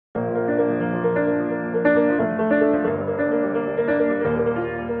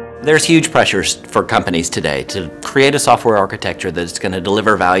There's huge pressures for companies today to create a software architecture that's going to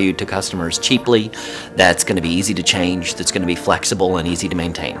deliver value to customers cheaply, that's going to be easy to change, that's going to be flexible and easy to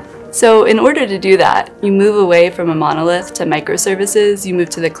maintain. So in order to do that, you move away from a monolith to microservices, you move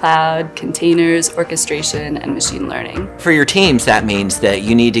to the cloud, containers, orchestration, and machine learning. For your teams, that means that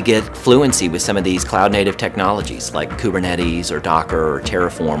you need to get fluency with some of these cloud-native technologies like Kubernetes or Docker or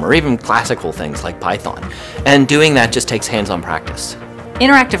Terraform or even classical things like Python. And doing that just takes hands-on practice.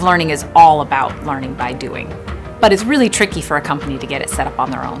 Interactive learning is all about learning by doing, but it's really tricky for a company to get it set up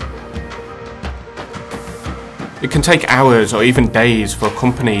on their own. It can take hours or even days for a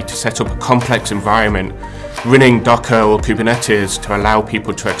company to set up a complex environment running Docker or Kubernetes to allow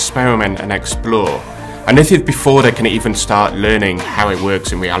people to experiment and explore. And this is before they can even start learning how it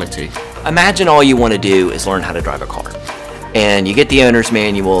works in reality. Imagine all you want to do is learn how to drive a car. And you get the owner's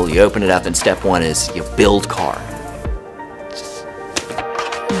manual, you open it up, and step one is you build car.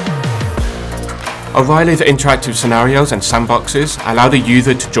 OReilly's interactive scenarios and sandboxes allow the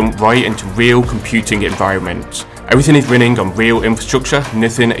user to jump right into real computing environments. Everything is running on real infrastructure,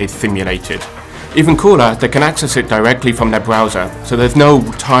 nothing is simulated. Even cooler, they can access it directly from their browser, so there's no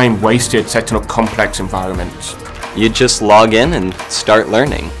time wasted setting up complex environments. You just log in and start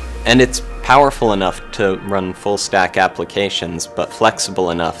learning. And it's powerful enough to run full stack applications, but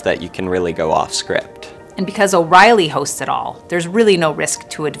flexible enough that you can really go off script. And because OReilly hosts it all, there's really no risk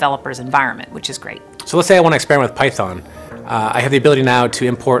to a developer's environment, which is great. So let's say I want to experiment with Python. I have the ability now to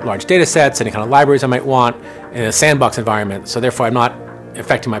import large data sets, any kind of libraries I might want in a sandbox environment, so therefore I'm not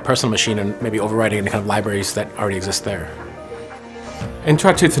affecting my personal machine and maybe overriding any kind of libraries that already exist there.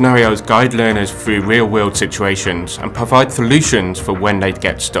 Interactive scenarios guide learners through real-world situations and provide solutions for when they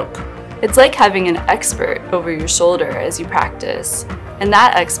get stuck. It's like having an expert over your shoulder as you practice, and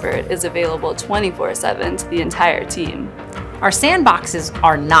that expert is available 24/7 to the entire team. Our sandboxes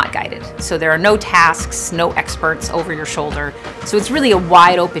are not guided, so there are no tasks, no experts over your shoulder, so it's really a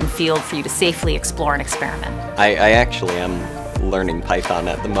wide open field for you to safely explore and experiment. I actually am learning Python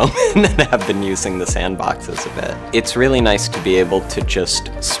at the moment and have been using the sandboxes a bit. It's really nice to be able to just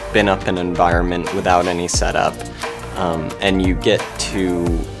spin up an environment without any setup, and you get to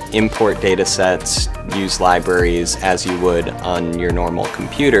import data sets, use libraries as you would on your normal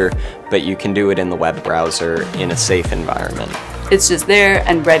computer, but you can do it in the web browser in a safe environment. It's just there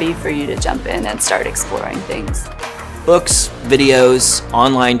and ready for you to jump in and start exploring things. Books, videos,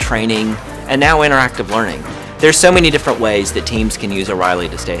 online training, and now interactive learning. There's so many different ways that teams can use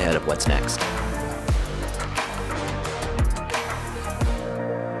OReilly to stay ahead of what's next.